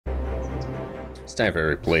It's time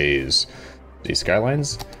for Plays the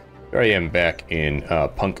Skylines. Here I am back in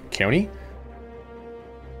Punk County.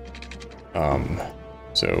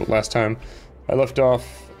 So last time I left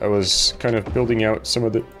off, I was kind of building out some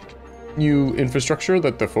of the new infrastructure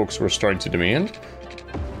that the folks were starting to demand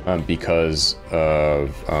because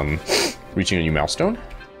of reaching a new milestone.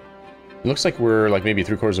 It looks like we're like maybe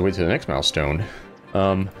 3/4 of the way to the next milestone.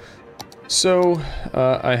 So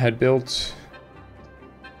I had built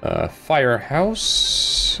a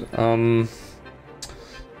firehouse. Alright,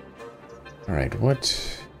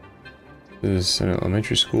 what is an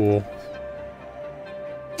elementary school?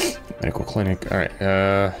 Medical clinic.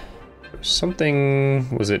 Alright, something,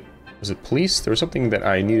 was it police? There was something that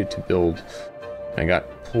I needed to build. I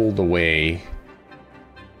got pulled away.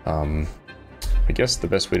 I guess the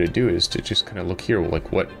best way to do it is to just kind of look here,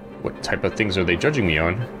 like what type of things are they judging me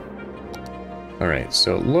on? Alright,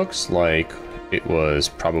 so it looks like it was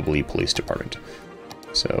probably police department.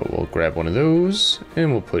 So we'll grab one of those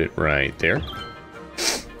and we'll put it right there.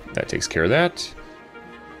 That takes care of that.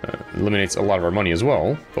 Eliminates a lot of our money as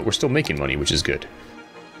well, but we're still making money, which is good.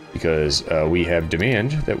 Because we have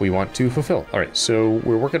demand that we want to fulfill. Alright, so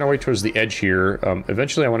we're working our way towards the edge here.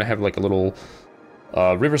 Eventually I want to have like a little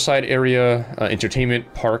riverside area,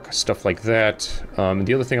 entertainment park, stuff like that.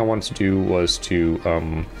 The other thing I wanted to do was to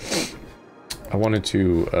I wanted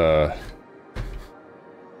to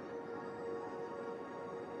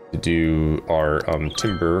do our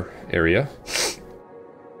timber area.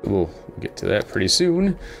 We'll get to that pretty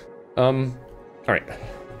soon. Alright.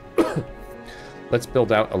 Let's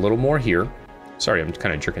build out a little more here. Sorry, I'm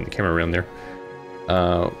kind of jerking the camera around there.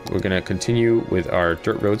 We're gonna continue with our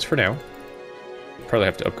dirt roads for now. Probably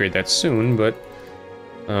have to upgrade that soon, but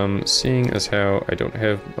seeing as how I don't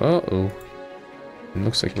have... Uh-oh. It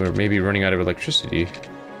looks like we're maybe running out of electricity.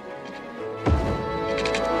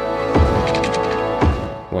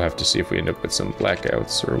 We'll have to see if we end up with some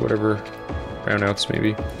blackouts or whatever. Brownouts,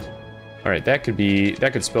 maybe. Alright, that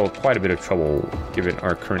could spell quite a bit of trouble given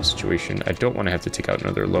our current situation. I don't want to have to take out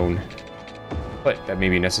another loan, but that may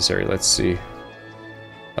be necessary. Let's see.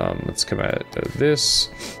 Let's come out of this.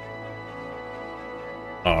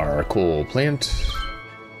 Our coal plant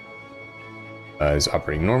is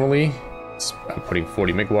operating normally. It's putting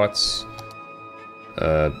 40 megawatts.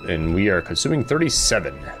 And we are consuming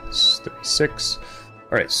 37. It's 36.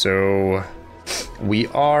 Alright, so we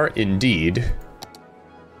are indeed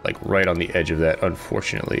like right on the edge of that,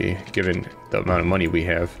 unfortunately, given the amount of money we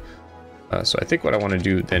have. So I think what I want to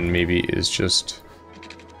do then maybe is just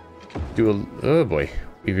do a... Oh boy,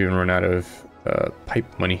 we've even run out of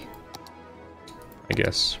pipe money, I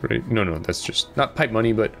guess, right? No, that's just not pipe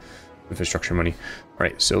money, but infrastructure money.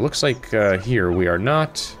 Alright, so it looks like here we are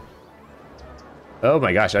not... Oh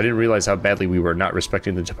my gosh, I didn't realize how badly we were not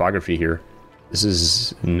respecting the topography here. This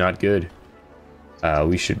is not good.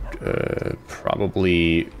 We should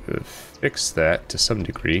probably fix that to some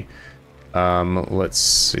degree. Let's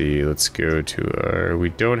see, let's go to our... We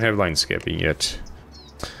don't have landscaping yet.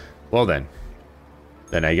 Well then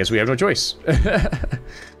I guess we have no choice.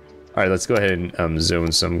 Alright, let's go ahead and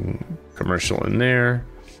zone some commercial in there.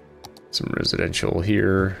 Some residential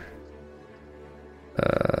here.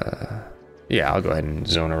 Yeah, I'll go ahead and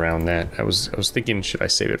zone around that. I was thinking, should I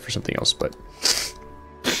save it for something else, but...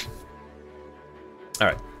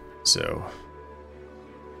 Alright, so...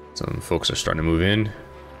 Some folks are starting to move in.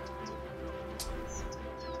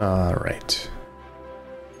 Alright.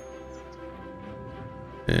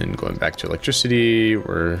 And going back to electricity,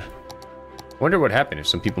 I wonder what happened, if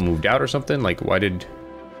some people moved out or something? Like, why did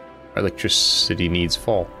our electricity needs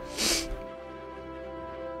fall?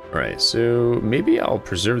 Alright, so maybe I'll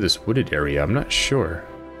preserve this wooded area. I'm not sure.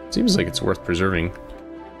 Seems like it's worth preserving.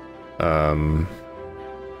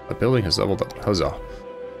 A building has leveled up. Huzzah.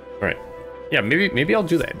 Alright. Yeah, maybe I'll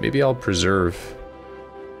do that. Maybe I'll preserve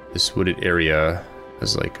this wooded area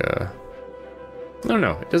as like a... I don't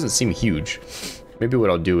know. It doesn't seem huge. Maybe what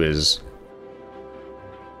I'll do is...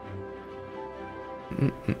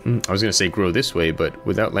 I was going to say grow this way, but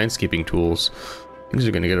without landscaping tools, things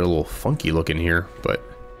are going to get a little funky looking here, but...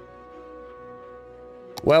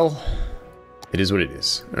 Well, it is what it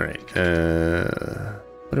is. Alright,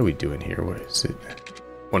 what are we doing here? What is it?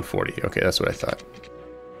 140. Okay, that's what I thought.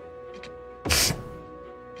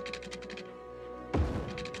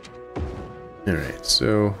 Alright,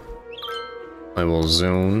 so I will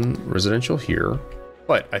zone residential here,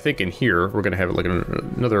 but I think in here we're going to have like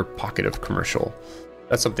another pocket of commercial.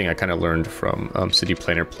 That's something I kind of learned from City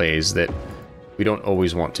Planner Plays, that we don't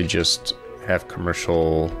always want to just have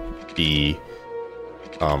commercial be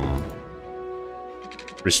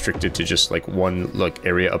restricted to just like one like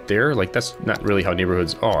area up there. Like that's not really how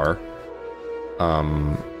neighborhoods are.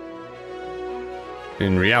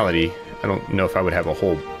 In reality, I don't know if I would have a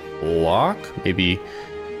whole block. Maybe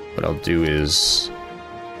what I'll do is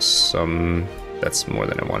some, that's more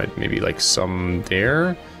than I wanted. Maybe like some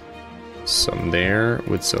there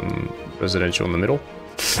with some residential in the middle.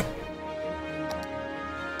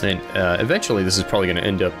 And eventually this is probably going to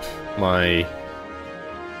end up my,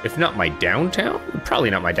 if not my downtown, probably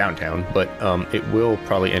not my downtown, but it will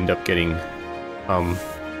probably end up getting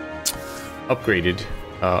upgraded.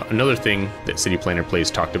 Another thing that City Planner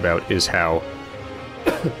Plays talked about is how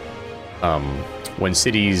when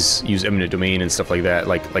cities use eminent domain and stuff like that,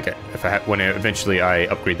 like if when eventually I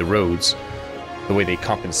upgrade the roads, the way they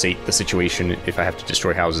compensate the situation if I have to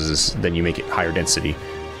destroy houses is then you make it higher density.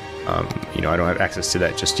 You know, I don't have access to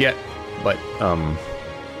that just yet, but and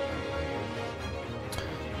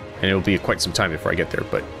it'll be quite some time before I get there.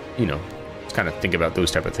 But you know, just kind of think about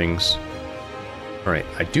those type of things. All right,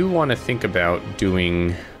 I do want to think about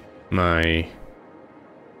doing my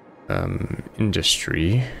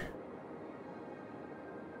industry.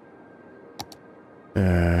 All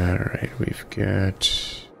right, we've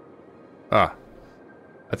got... I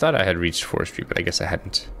thought I had reached forestry, but I guess I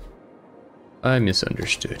hadn't. I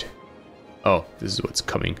misunderstood. Oh, this is what's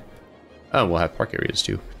coming. Oh, we'll have park areas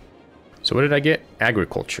too. So what did I get?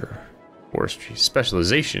 Agriculture, forestry,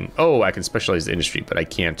 specialization. Oh, I can specialize the industry, but I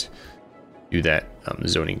can't do that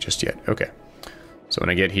zoning just yet. Okay. So when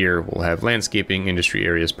I get here, we'll have landscaping, industry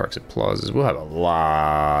areas, parks and plazas. We'll have a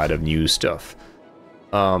lot of new stuff.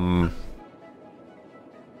 A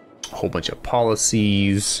whole bunch of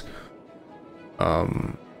policies.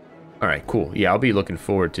 All right, cool. Yeah, I'll be looking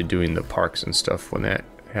forward to doing the parks and stuff when that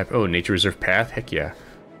happens. Oh, nature reserve path. Heck yeah.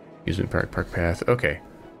 Amusement park path. Okay.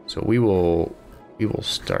 So we will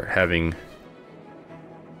start having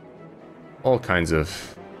all kinds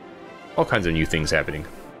of new things happening.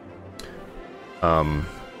 Got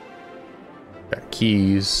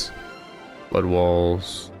keys, blood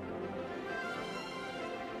walls,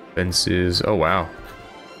 fences. Oh wow.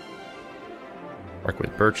 Park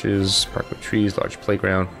with birches, park with trees, large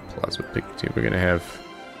playground, plaza with picnic table. We're gonna have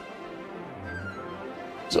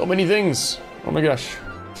so many things. Oh my gosh.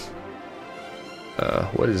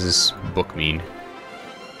 What does this book mean?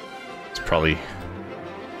 It's probably...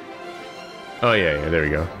 Oh yeah, there we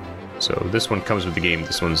go. So this one comes with the game.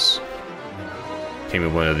 This one's came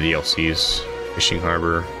with one of the DLCs. Fishing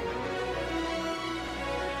Harbor.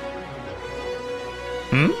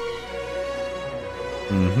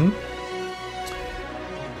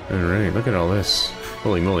 Alright, look at all this.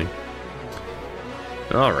 Holy moly.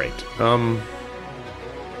 Alright,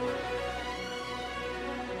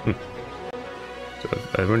 So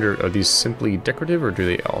I wonder, are these simply decorative or do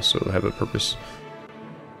they also have a purpose?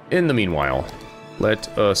 In the meanwhile, let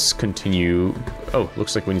us continue. Oh,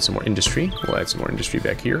 looks like we need some more industry. We'll add some more industry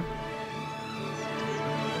back here.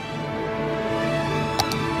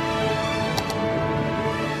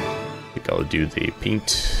 I think I'll do the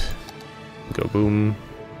paint. Go boom.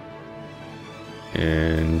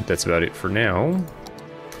 And that's about it for now.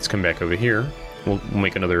 Let's come back over here. We'll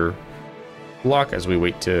make another block as we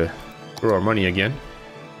wait to grow our money again.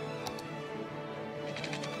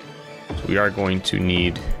 So we are going to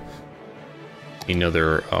need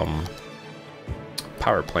another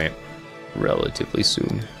power plant relatively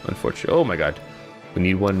soon, unfortunately. Oh my god, we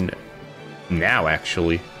need one now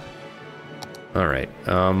actually. All right,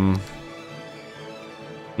 so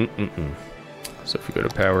if we go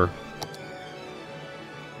to power,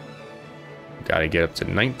 gotta get up to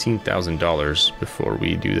 $19,000 before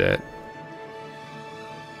we do that.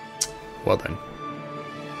 Well then.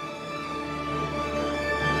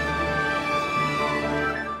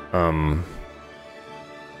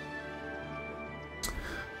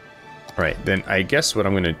 Alright, then I guess what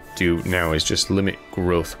I'm gonna do now is just limit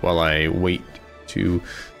growth while I wait to...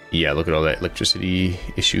 Yeah, look at all that electricity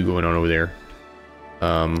issue going on over there.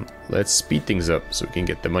 Let's speed things up so we can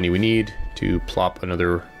get the money we need to plop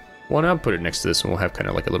another one. I'll put it next to this and we'll have kind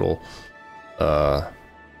of like a little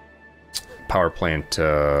power plant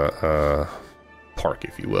park,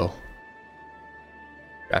 if you will.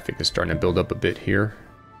 Traffic is starting to build up a bit here.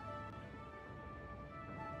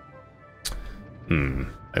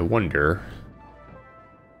 I wonder,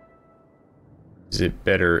 is it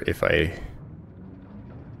better if I...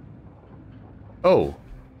 Oh,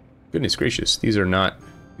 goodness gracious, these are not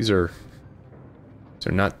the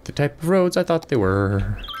type of roads I thought they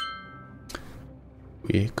were.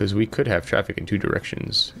 Because we could have traffic in two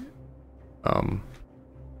directions.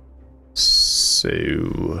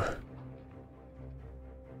 So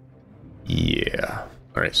yeah,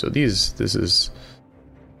 All right, so this is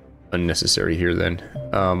unnecessary here then.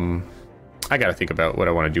 I gotta think about what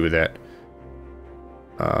I want to do with that.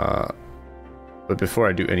 But before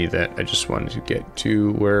I do any of that, I just wanted to get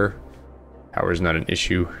to where power is not an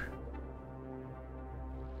issue.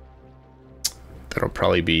 That'll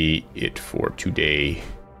probably be it for today.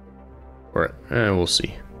 Or, we'll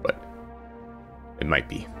see, but it might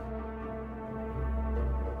be.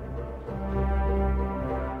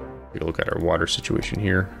 Take a look at our water situation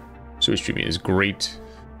here. Sewage treatment is great.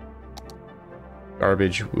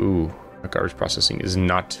 Garbage, ooh, garbage processing is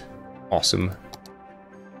not awesome.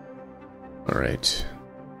 All right.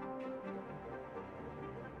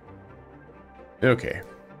 Okay.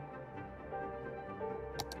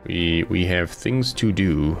 We have things to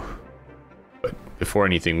do, but before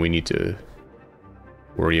anything, we need to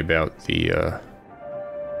worry about the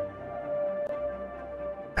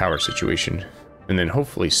power situation, and then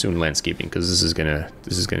hopefully soon landscaping, because this is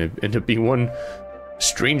gonna end up being one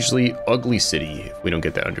strangely ugly city if we don't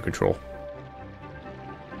get that under control.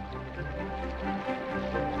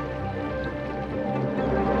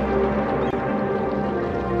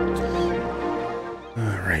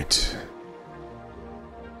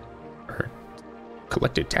 Our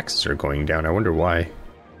collected taxes are going down. I wonder why.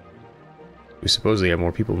 We supposedly have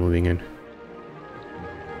more people moving in.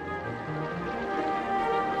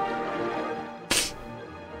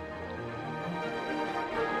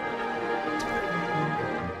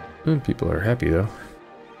 People are happy though.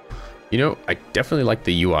 You know, I definitely like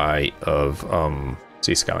the UI of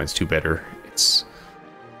say Skylines 2 better. It's,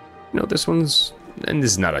 you know, this one's, and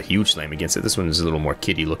this is not a huge slam against it. This one is a little more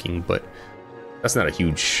kiddie looking, but that's not a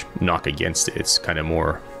huge knock against it. It's kind of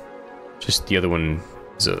more, just the other one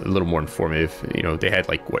is a little more informative. You know, they had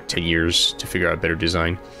like, what, 10 years to figure out a better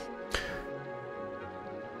design.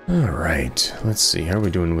 All right, let's see. How are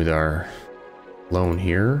we doing with our loan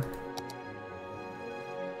here?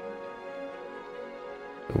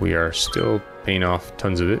 We are still paying off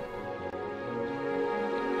tons of it.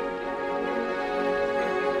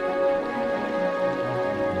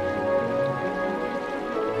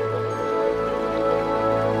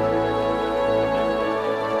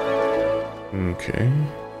 Okay.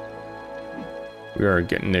 We are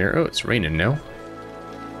getting there. Oh, it's raining now.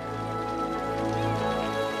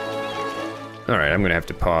 Alright, I'm gonna have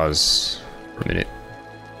to pause for a minute.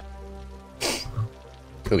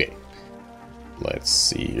 Okay. Let's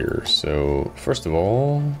see here. So, first of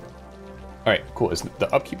all... Alright, cool.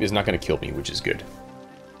 The upkeep is not gonna kill me, which is good.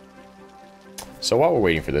 So while we're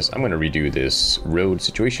waiting for this, I'm gonna redo this road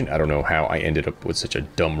situation. I don't know how I ended up with such a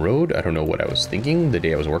dumb road. I don't know what I was thinking the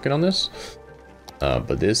day I was working on this.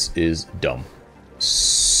 But this is dumb.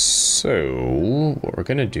 So, what we're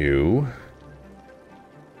gonna do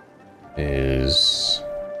is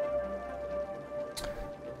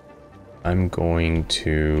I'm going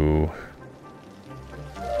to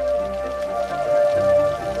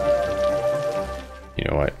you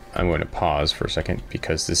know what, I'm going to pause for a second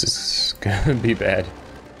because this is gonna be bad.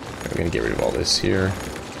 I'm gonna get rid of all this here.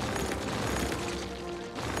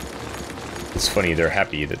 It's funny, they're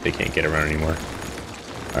happy that they can't get around anymore.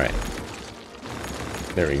 Alright.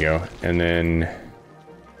 There we go. And then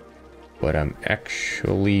what I'm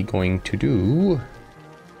actually going to do,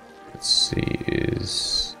 let's see,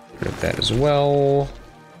 is get rid of that as well.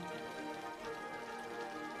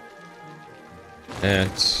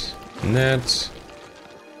 That and that.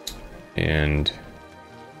 And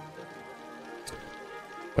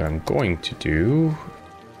what I'm going to do,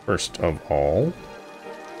 first of all,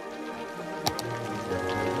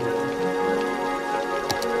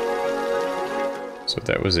 so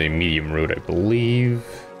that was a medium road, I believe.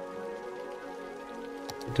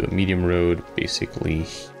 Do a medium road basically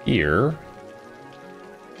here.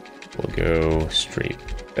 We'll go straight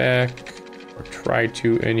back, or try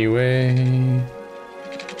to anyway.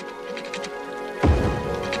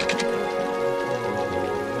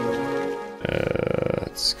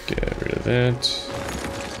 Let's get rid of that.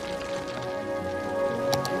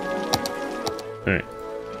 All right.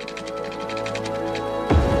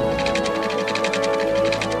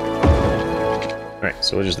 Alright,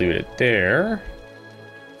 so we'll just leave it at there.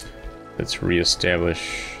 Let's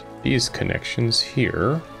reestablish these connections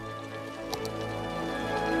here.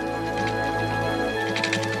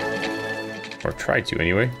 Or try to,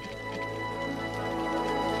 anyway.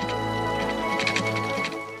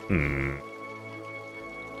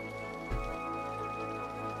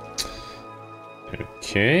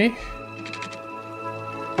 Okay.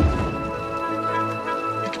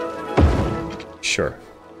 Sure.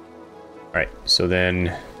 Alright, so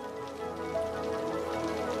then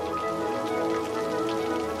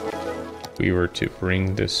we were to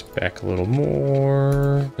bring this back a little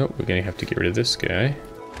more... Nope, we're gonna have to get rid of this guy.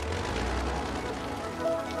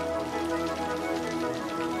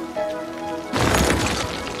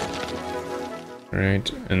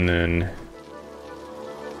 Right, and then...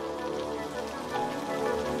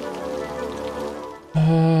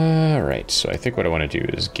 Alright, so I think what I want to do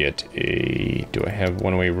is get a... Do I have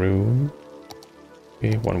one-way room?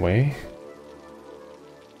 Okay, one way.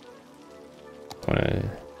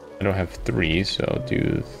 I don't have 3, so I'll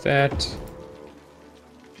do that.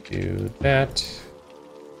 Do that.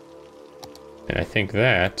 And I think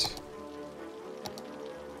that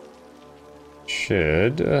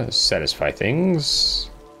should satisfy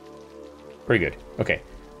things. Pretty good. Okay.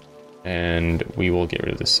 And we will get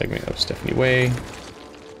rid of this segment of Stephanie Way.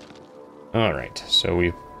 Alright, so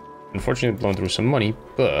we've unfortunately blown through some money,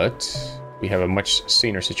 but we have a much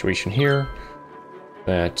saner situation here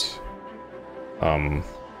that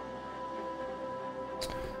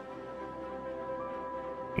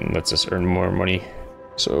lets us earn more money.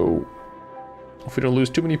 So if we don't lose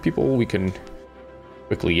too many people, we can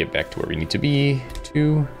quickly get back to where we need to be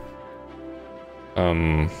to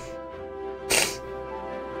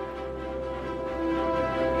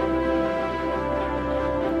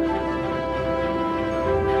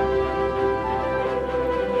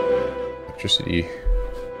electricity.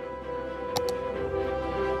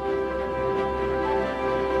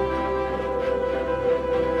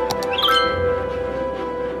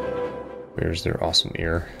 Where's their awesome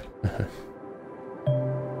ear?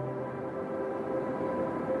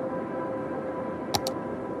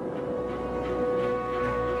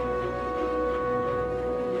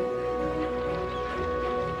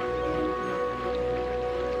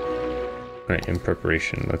 Alright, in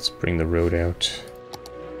preparation, let's bring the road out.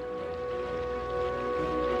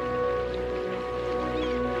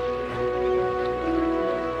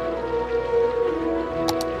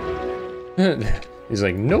 He's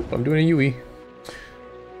like, nope, I'm doing a UE.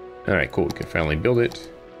 Alright, cool, we can finally build it.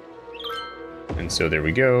 And so there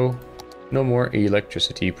we go. No more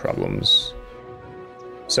electricity problems.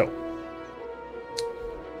 So.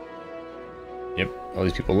 Yep, all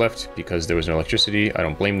these people left because there was no electricity. I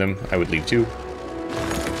don't blame them. I would leave too.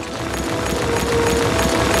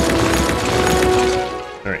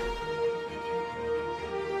 Alright.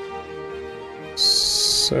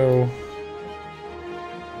 So...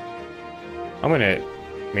 I'm gonna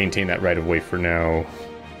maintain that right of way for now.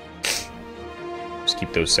 Just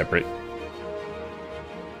keep those separate.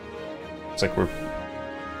 Looks like we're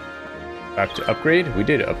about to upgrade. We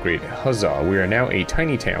did upgrade. Huzzah. We are now a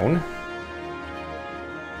tiny town.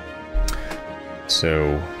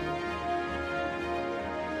 So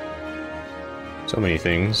many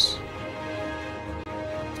things.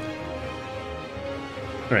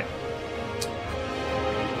 Alright.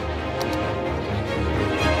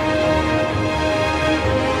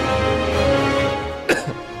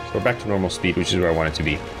 We're back to normal speed, which is where I want it to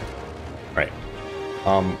be. Alright.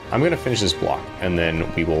 I'm going to finish this block, and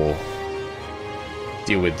then we will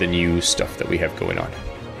deal with the new stuff that we have going on.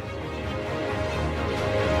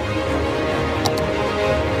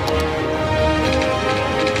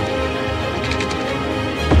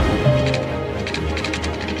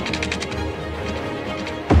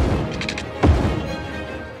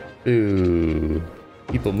 Ooh.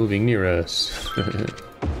 People moving near us.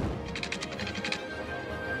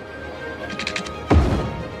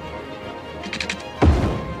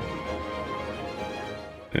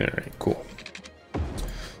 Alright, cool.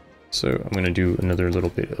 So I'm going to do another little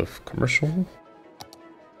bit of commercial.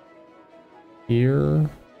 Here.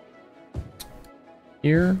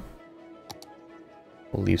 Here.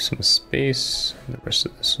 We'll leave some space. The rest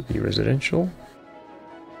of this will be residential.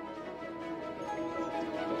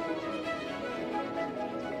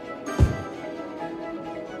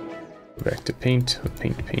 Go back to paint.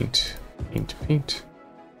 Paint, paint, paint, paint.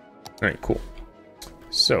 Alright, cool.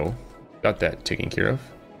 So, got that taken care of.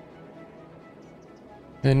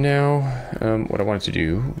 And now, what I wanted to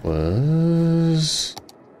do was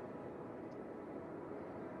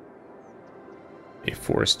a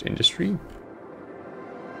forest industry.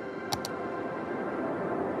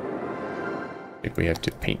 I think we have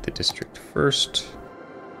to paint the district first.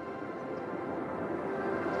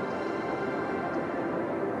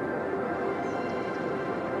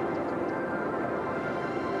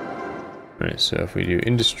 Alright, so if we do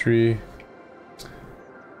industry.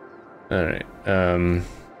 Alright,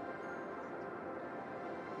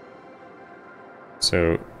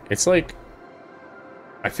 so it's like,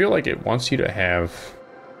 I feel like it wants you to have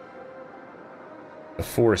a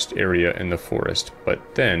forest area in the forest,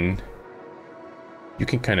 but then you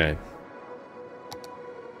can kind of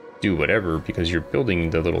do whatever because you're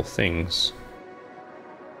building the little things.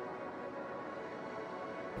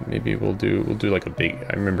 Maybe we'll do like a big,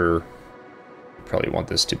 I remember probably want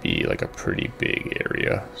this to be like a pretty big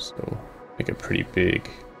area, so make a pretty big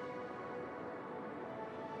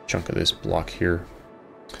chunk of this block here.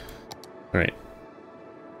 All right.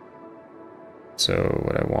 So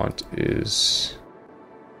what I want is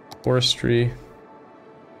forestry.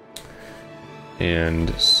 And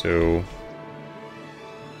so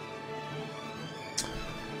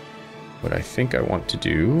what I think I want to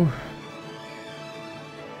do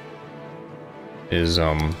is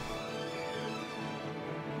I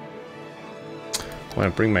want to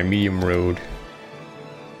bring my medium road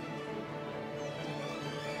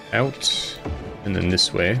out and then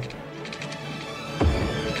this way.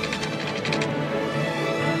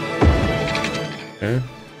 Okay.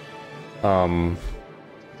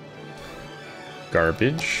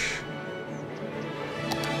 Garbage.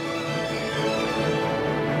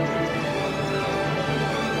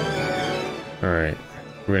 All right,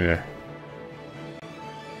 we're gonna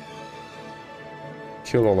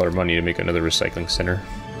kill all our money to make another recycling center.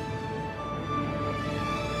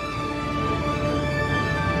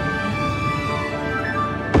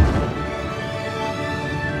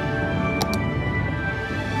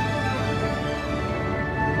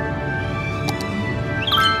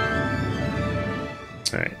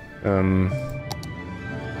 All right.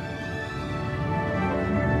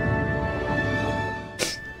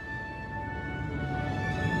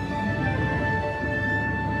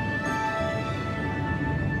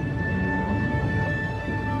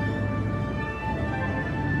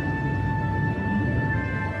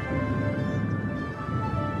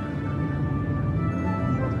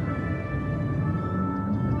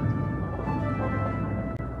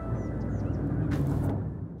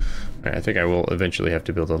 I think I will eventually have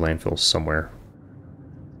to build a landfill somewhere.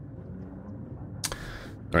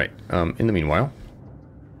 Alright, in the meanwhile,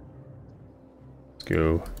 let's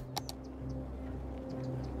go.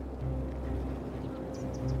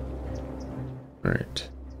 Alright.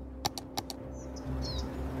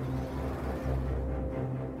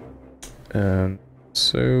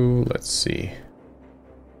 So let's see. I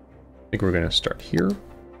think we're gonna start here.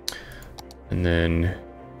 And then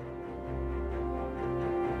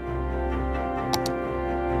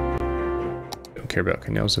care about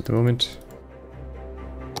canals at the moment.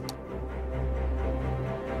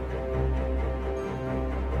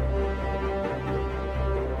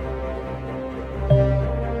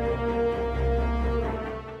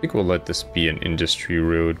 I think we'll let this be an industry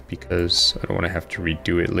road because I don't want to have to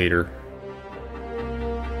redo it later.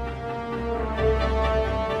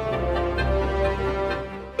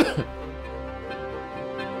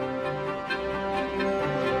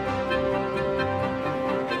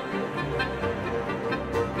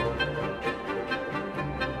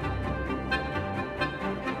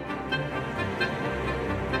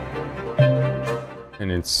 And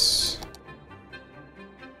that's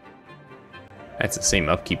the same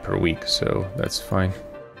upkeep per week, so that's fine.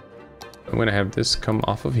 I'm gonna have this come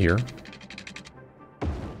off of here.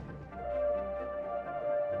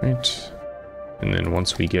 Right. And then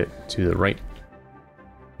once we get to the right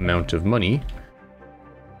amount of money,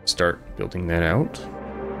 start building that out.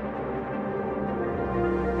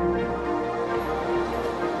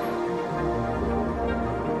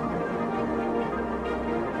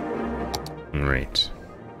 Right.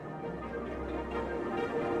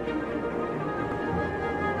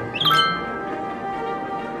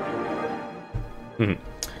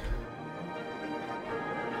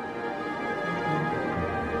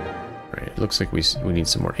 Right, it looks like we need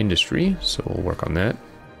some more industry, so we'll work on that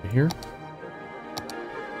right here.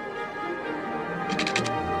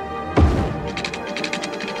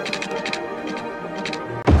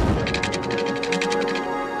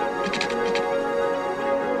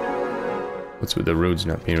 What's with the roads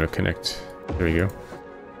not being able to connect? There we go.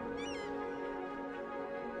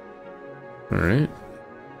 All right.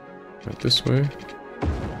 Not this way.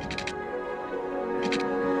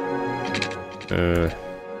 All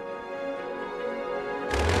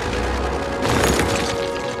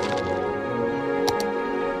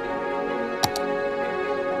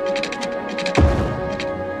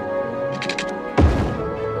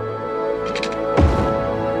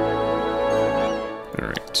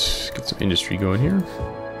right, get some industry going here.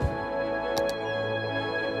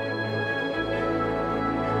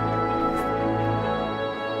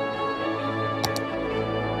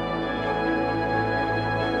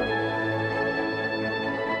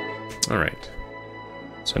 All right,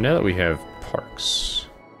 so now that we have parks,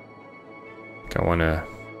 I think I want to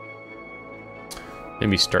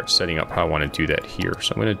maybe start setting up how I want to do that here.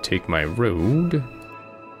 So I'm going to take my road.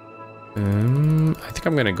 I think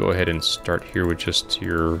I'm going to go ahead and start here with just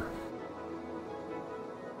your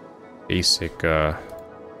basic... Well,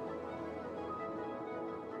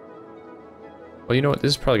 you know what? This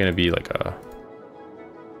is probably going to be like a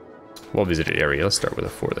well-visited area. Let's start with a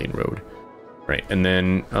 4-lane road. Right, and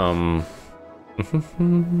then... we'll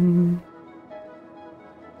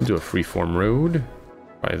do a freeform road.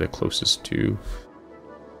 Probably the closest to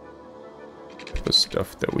the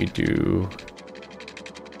stuff that we do.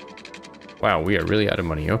 Wow, we are really out of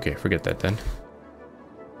money. Okay, forget that then.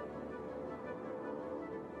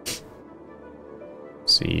 Let's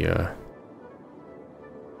see,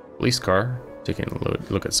 police car. Taking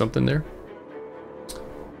a look at something there.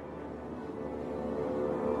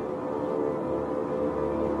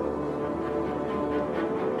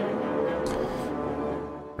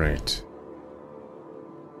 Right.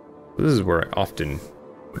 This is where I often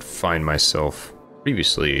would find myself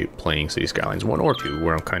previously playing City Skylines 1 or 2,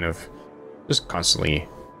 where I'm kind of just constantly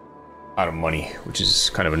out of money, which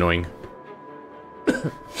is kind of annoying.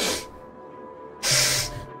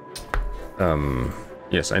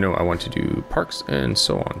 Yes, I know I want to do parks and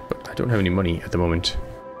so on, but I don't have any money at the moment.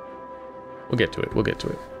 We'll get to it, we'll get to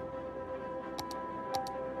it.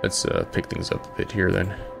 Let's pick things up a bit here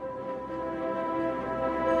then.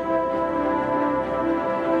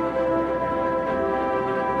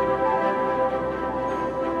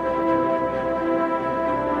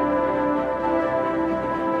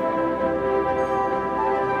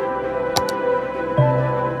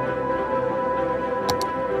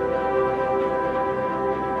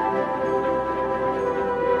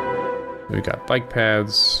 We've got bike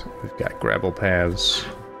paths, we've got gravel paths.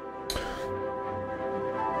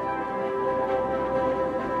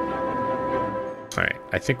 Alright,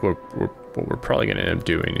 I think what we're probably going to end up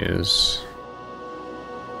doing is...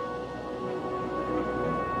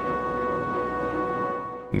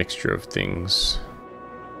 mixture of things.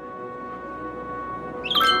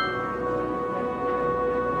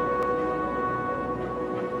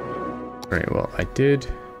 Alright, well, I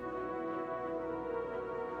did...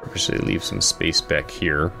 purposely leave some space back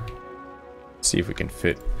here. See if we can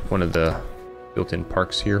fit one of the built-in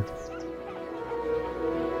parks here.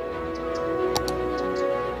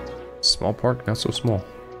 Small park, not so small.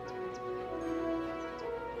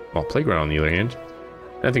 Small playground on the other hand.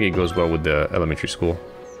 I think it goes well with the elementary school.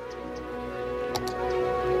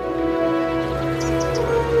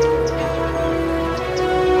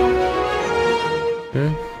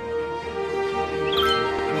 Okay.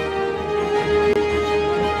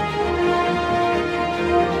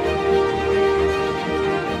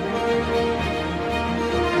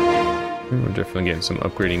 We're definitely getting some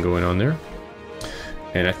upgrading going on there.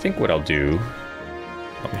 And I think what I'll do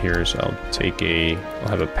here is I'll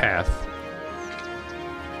have a path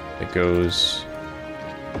that goes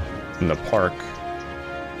from the park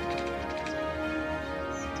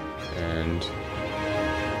and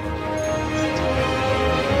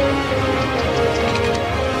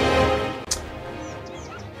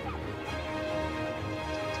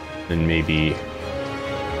then maybe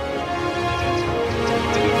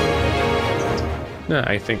no,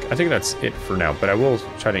 I think that's it for now, but I will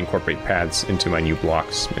try to incorporate paths into my new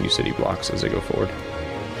blocks, my new city blocks as I go forward.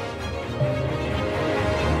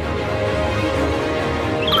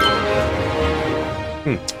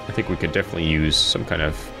 I think we could definitely use some kind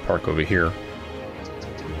of park over here.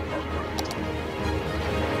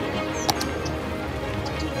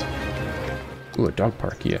 Ooh, a dog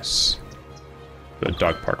park, yes. A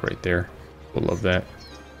dog park right there. We'll love that.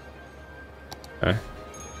 Okay.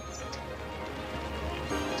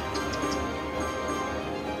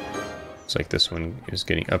 Looks like this one is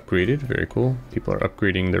getting upgraded. Very cool. People are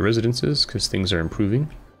upgrading their residences because things are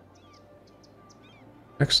improving.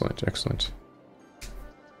 Excellent, excellent.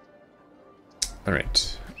 All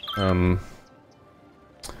right.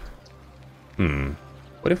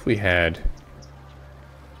 What if we had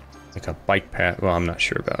like a bike path? Well, I'm not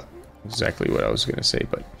sure about exactly what I was gonna say,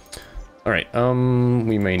 but all right.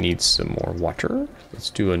 We may need some more water. Let's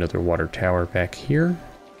do another water tower back here.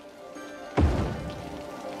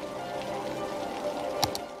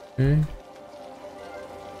 Okay.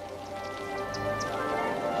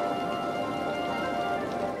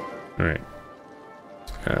 All right.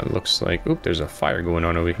 Looks like, oop, there's a fire going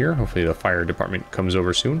on over here. Hopefully the fire department comes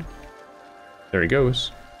over soon. There he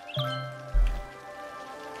goes.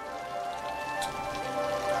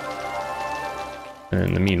 And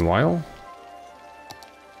in the meanwhile,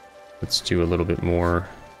 let's do a little bit more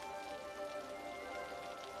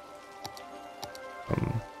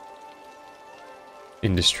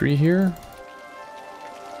industry here.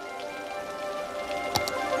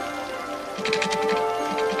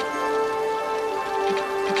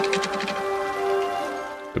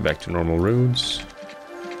 Go back to normal roads.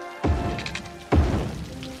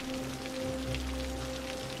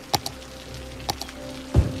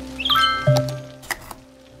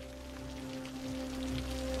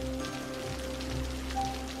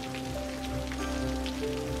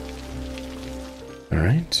 All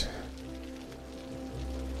right.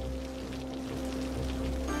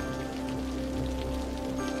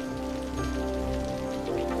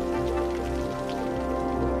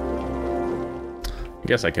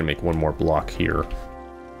 I guess I can make one more block here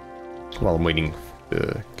while I'm waiting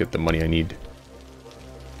to get the money I need.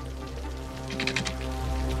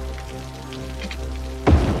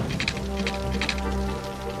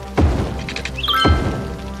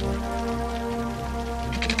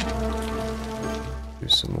 Do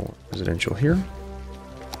some more residential here.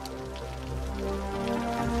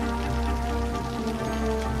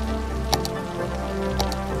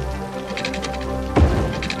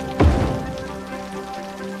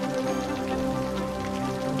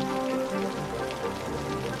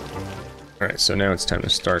 Alright, so now it's time to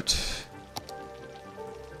start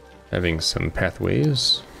having some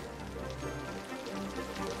pathways.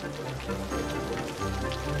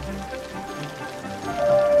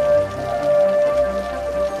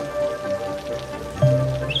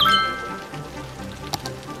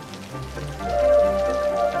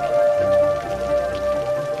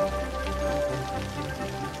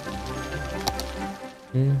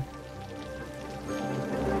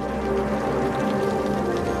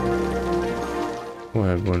 We'll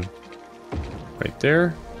have one right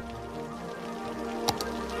there.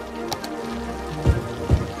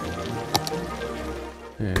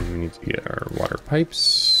 And we need to get our water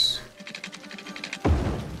pipes.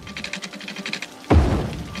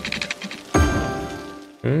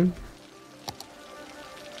 Okay.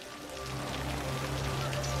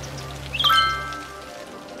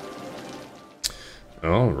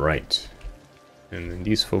 All right. And then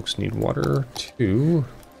these folks need water too.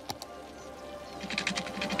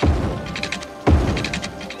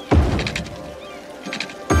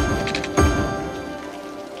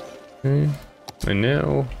 Okay. And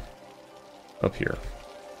now up here.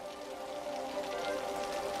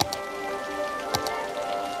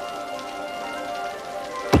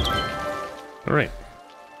 All right.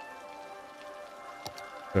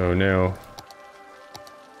 So now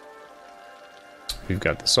we've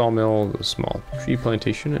got the sawmill, the small tree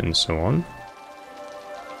plantation, and so on.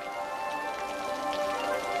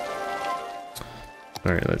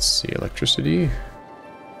 All right, let's see, electricity.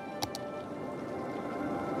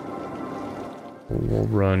 We'll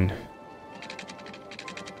run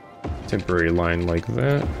temporary line like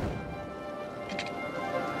that.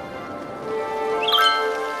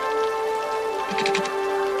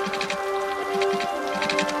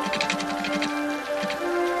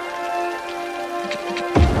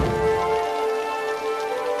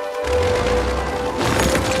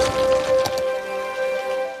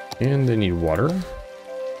 And they need water.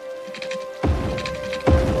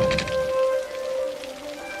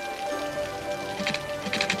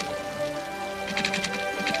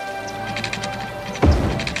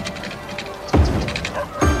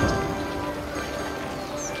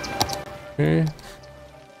 Okay.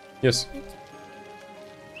 Yes.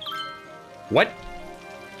 What?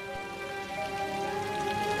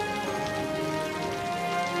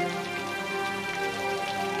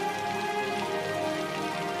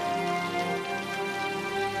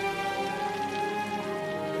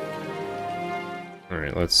 All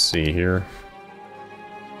right, let's see here.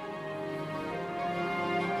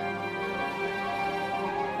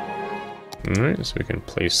 All right, so we can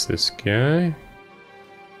place this guy.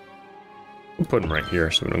 We'll put him right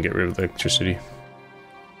here so we don't get rid of the electricity.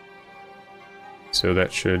 So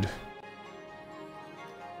that should...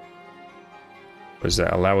 Does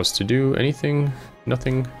that allow us to do anything?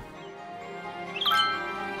 Nothing?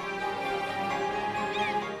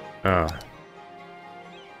 Ah.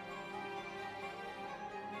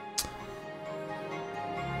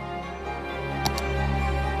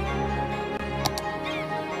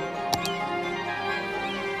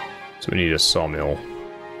 So we need a sawmill.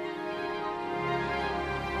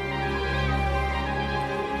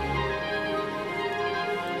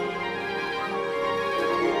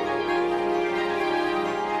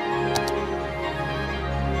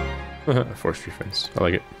 Forestry fence. I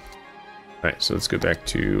like it. Alright, so let's go back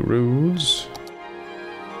to roads.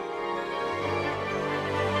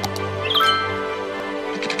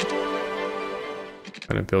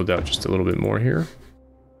 Kind of build out just a little bit more here.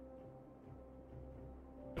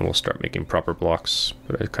 And we'll start making proper blocks,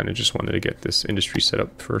 but I kind of just wanted to get this industry set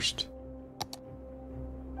up first.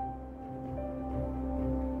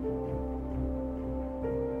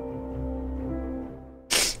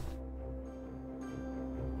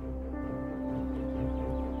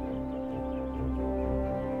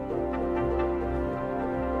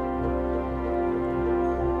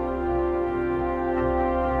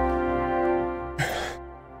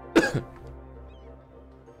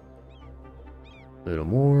 Little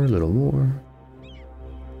more, little more.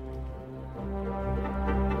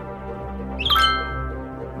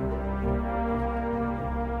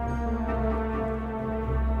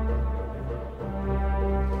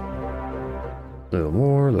 Little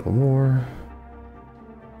more, little more.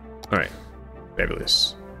 All right,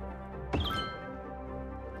 fabulous. All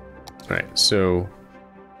right, so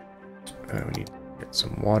we need to get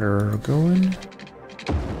some water going.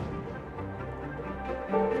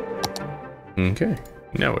 Okay,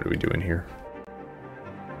 now what are we doing here?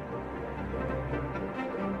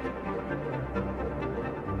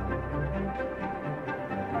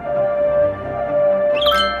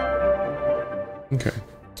 Okay.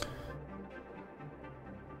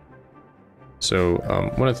 So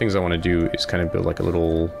one of the things I want to do is kind of build like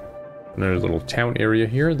another little town area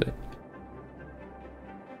here that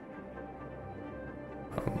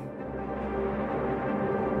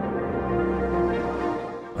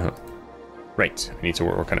right, I need to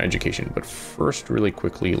work on education, but first, really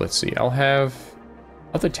quickly, let's see. I'll have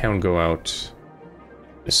the town go out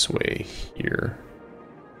this way here.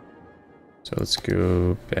 So let's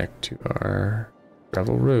go back to our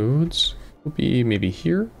gravel roads. We'll be maybe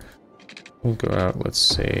here. We'll go out, let's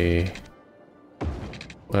say,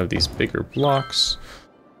 we'll have these bigger blocks.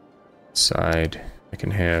 Side, I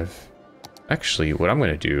can have, actually, what I'm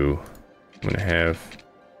going to do, I'm going to have,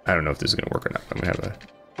 I don't know if this is going to work or not, but I'm going to have a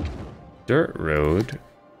dirt road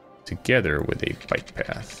together with a bike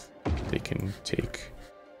path they can take.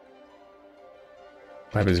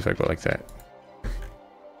 What happens if I go like that?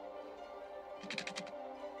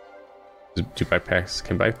 Do bike paths,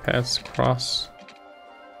 can bike paths cross?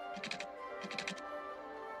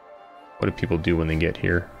 What do people do when they get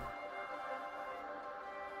here?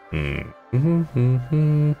 Gotta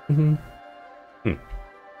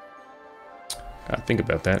think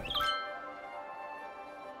about that.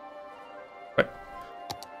 But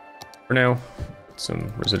for now,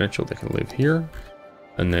 some residential, they can live here.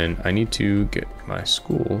 And then I need to get my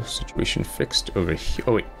school situation fixed over here.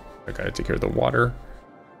 Oh wait, I gotta take care of the water.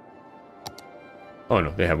 Oh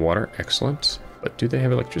no, they have water, excellent. But do they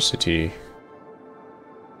have electricity?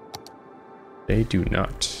 They do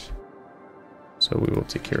not. So we will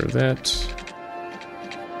take care of that.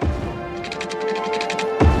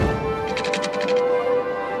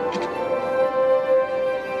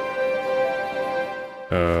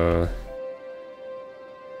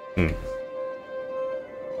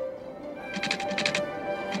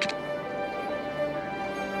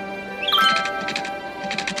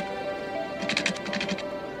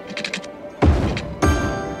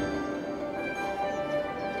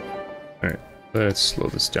 Alright, let's slow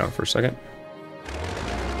this down for a second.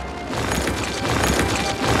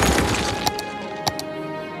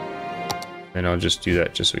 And I'll just do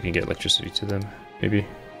that just so we can get electricity to them, maybe.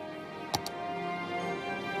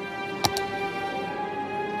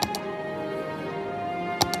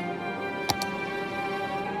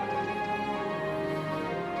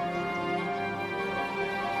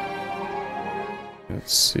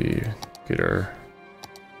 Let's see, get our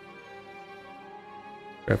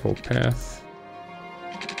gravel path.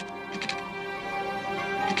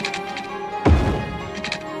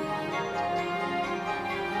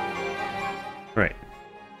 Right.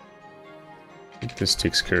 I think this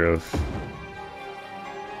takes care of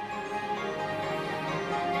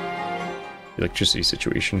the electricity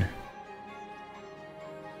situation.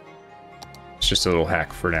 It's just a little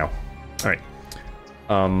hack for now. All right.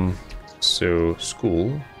 So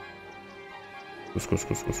school.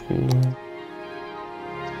 School.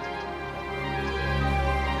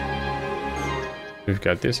 We've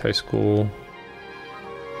got this high school.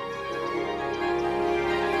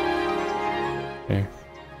 Okay.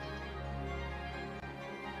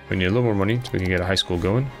 We need a little more money so we can get a high school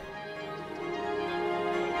going.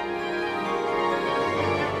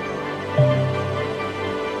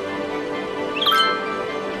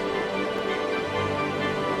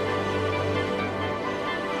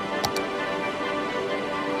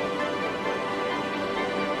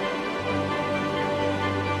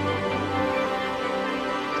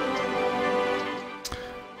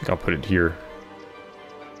 I'll put it here.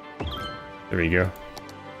 There you go.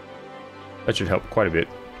 That should help quite a bit.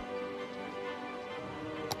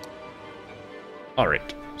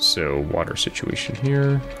 Alright, so water situation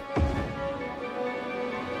here.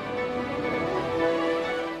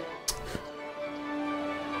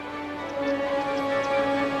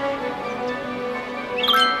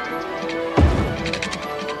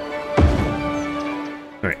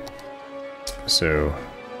 Alright, so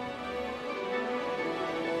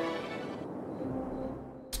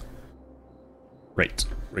Right.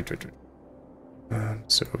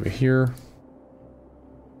 So over here,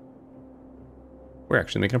 We're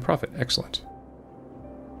actually making a profit. Excellent.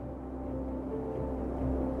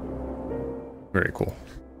 Very cool.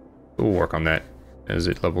 We'll work on that as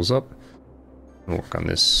it levels up. We'll work on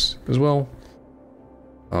this as well.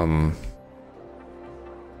 Oh.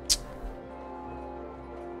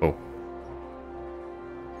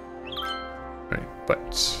 Alright, but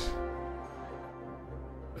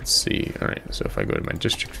let's see. Alright, so if I go to my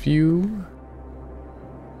district view,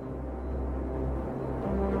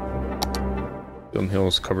 Film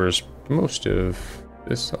Hills covers most of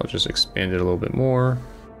this. I'll just expand it a little bit more.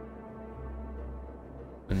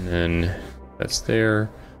 And then that's there.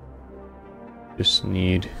 Just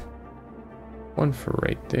need one for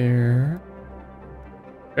right there.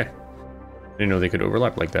 Okay. I didn't know they could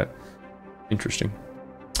overlap like that. Interesting.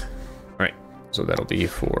 Alright, so that'll be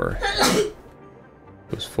for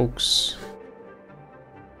those folks.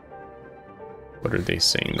 What are they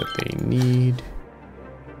saying that they need?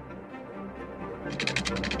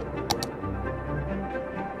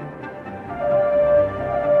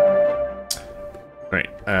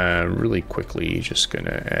 Really quickly, just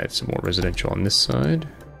gonna add some more residential on this side.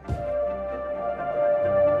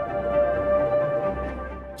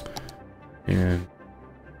 And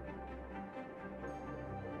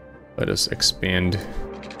let us expand.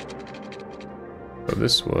 So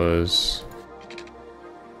this was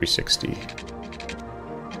 360.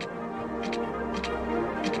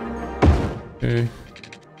 Okay.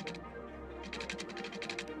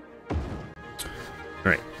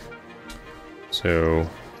 All right. So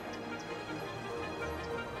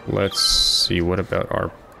let's see, what about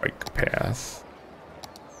our bike path?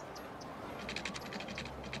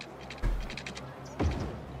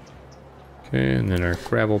 Okay, and then our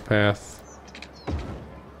gravel path.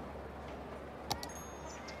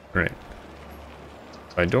 Alright.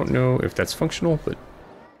 I don't know if that's functional, but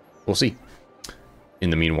we'll see. In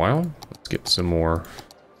the meanwhile, let's get some more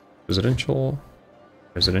residential.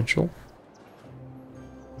 Residential.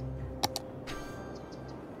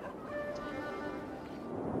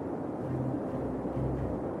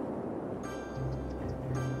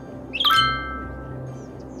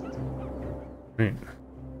 Right.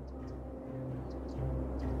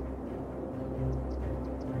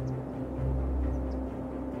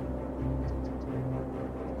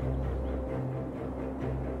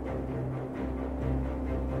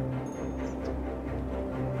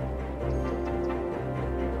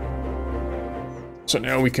 So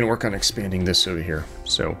now we can work on expanding this over here.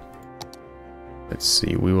 So let's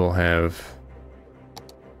see, we will have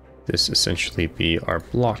this essentially be our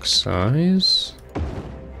block size.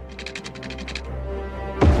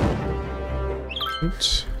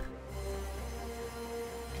 Oops.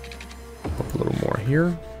 Up a little more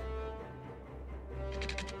here.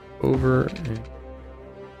 Over. And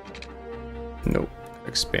nope.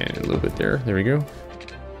 Expand a little bit there. There we go.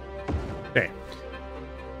 Okay.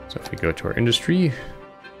 So if we go to our industry,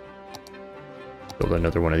 build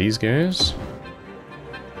another one of these guys.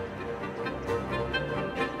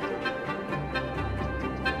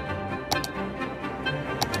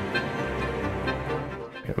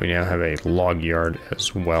 We now have a log yard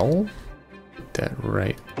as well. Put that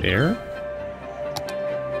right there.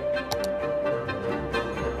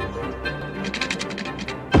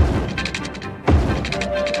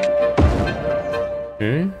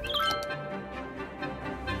 Okay.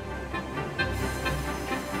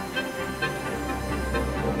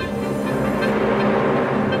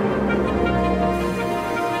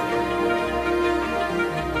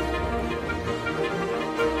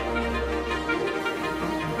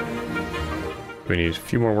 We need a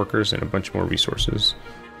few more workers and a bunch more resources.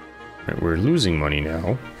 All right, we're losing money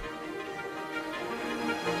now.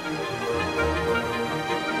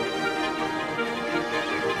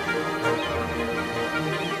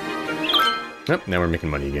 Yep, now we're making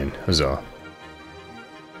money again. Huzzah.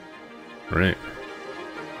 All right.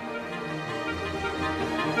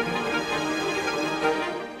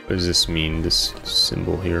 What does this mean, this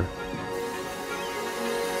symbol here?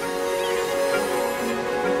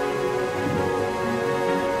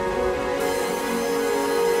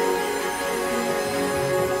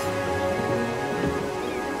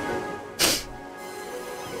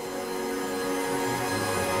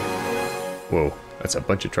 Whoa, that's a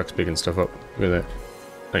bunch of trucks picking stuff up. Look at that.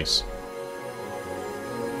 Nice.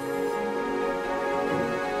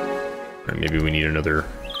 Alright, maybe we need another...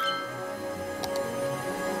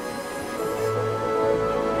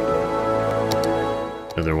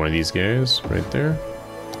 another one of these guys right there.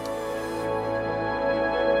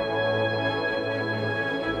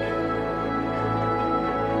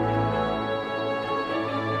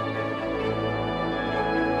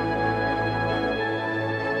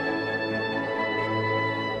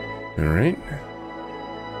 All right.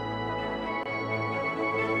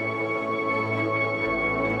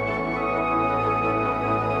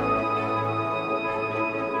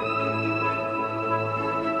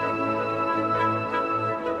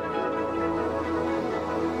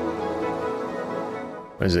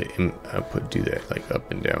 Why does the output do that, like up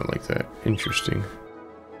and down like that? Interesting.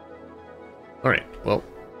 All right, well,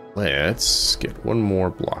 let's get one more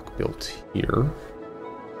block built here.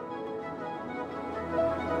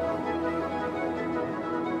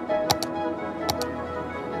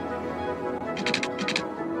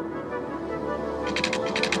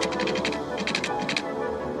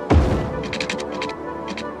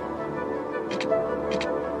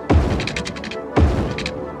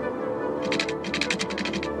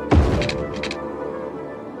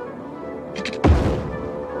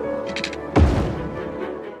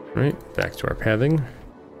 Right, back to our pathing.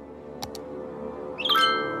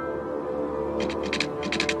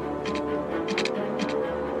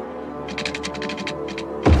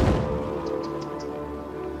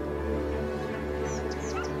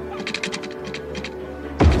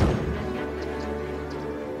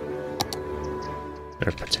 There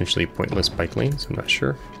are potentially pointless bike lanes, I'm not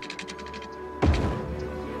sure.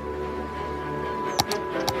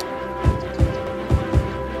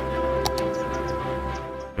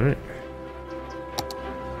 Alright.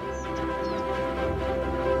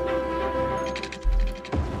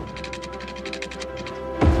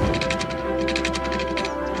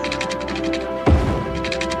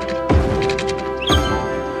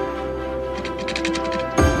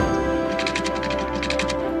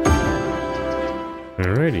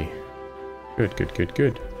 Alrighty. Good, good, good,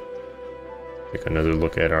 good. Take another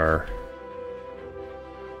look at our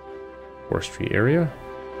forestry area.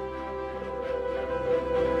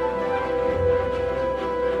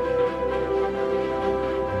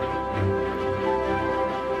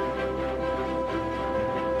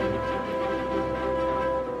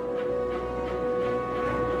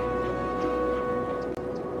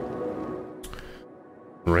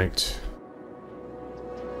 Right.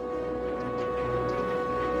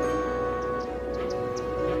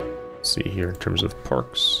 See here in terms of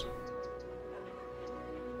parks.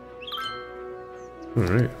 All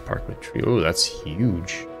right, apartment tree. Oh, that's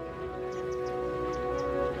huge.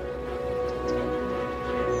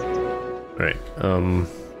 All right.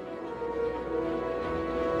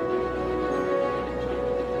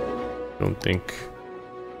 Don't think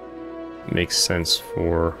it makes sense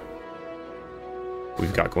for what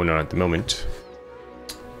we've got going on at the moment.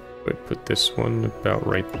 But put this one about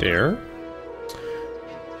right there.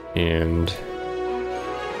 And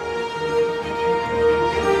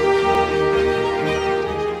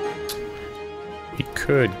we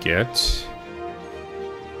could get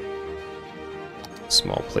a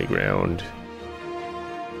small playground.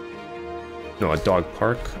 No, a dog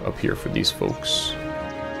park up here for these folks.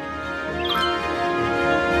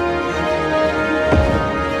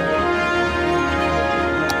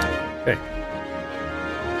 Okay.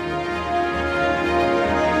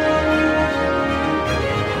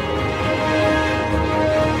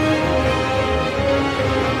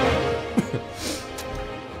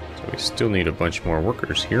 Still need a bunch more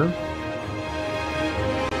workers here.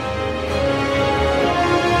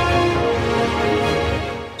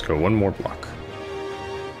 Let's go one more block.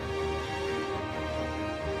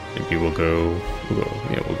 Maybe we'll go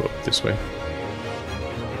this way.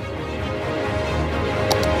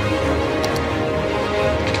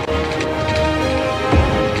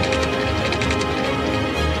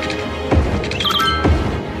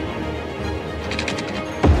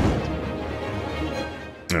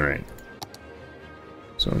 All right.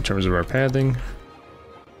 So in terms of our pathing,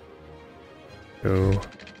 go,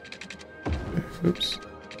 oops,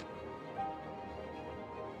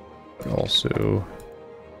 but also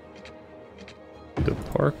the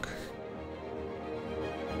park.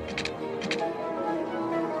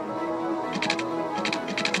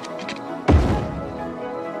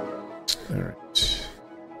 All right,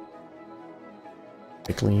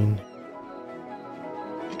 clean.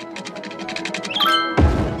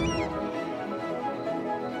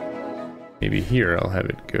 Maybe here I'll have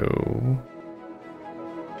it go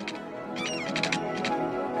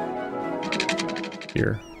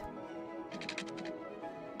here.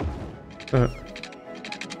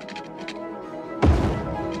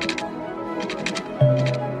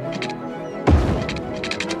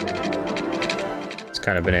 It's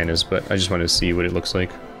kind of bananas, but I just wanted to see what it looks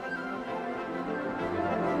like.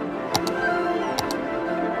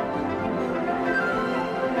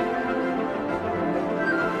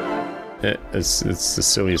 It's the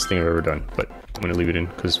silliest thing I've ever done, but I'm gonna leave it in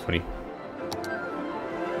because it's funny.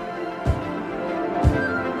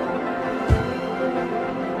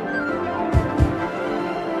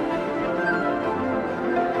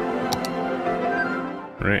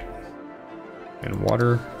 Alright. And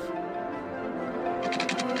water.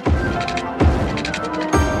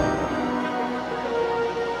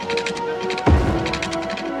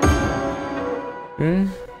 Okay.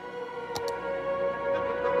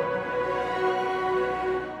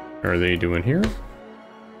 How are they doing here?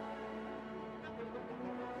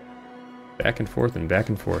 Back and forth and back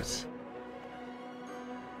and forth.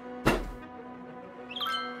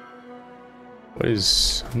 What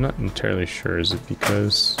is... I'm not entirely sure. Is it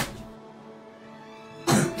because...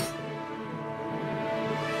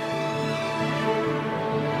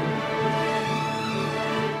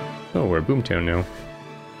 Oh, we're at Boomtown now.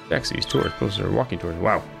 Taxis, tours, posters, walking tours.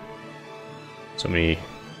 Wow. So many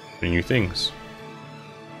new things.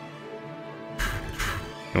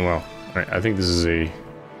 Oh wow. Alright, I think this is a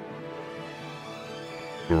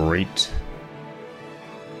great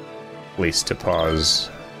place to pause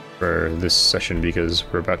for this session because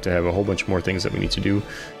we're about to have a whole bunch more things that we need to do.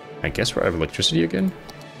 I guess we're out of electricity again?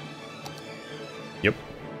 Yep.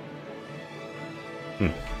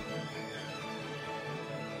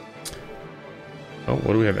 Oh,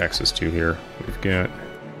 what do we have access to here? We've got...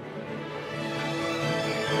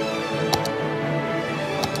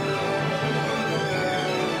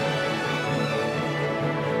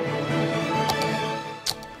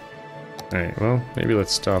 Alright, well, maybe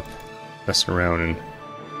let's stop messing around and...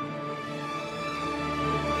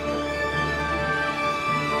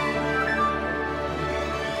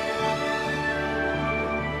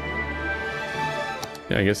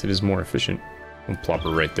 Yeah, I guess it is more efficient. We'll plop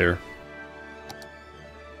her right there.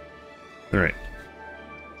 Alright.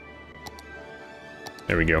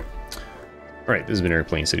 There we go. Alright, this has been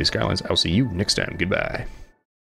Airplane City Skylines. I'll see you next time. Goodbye.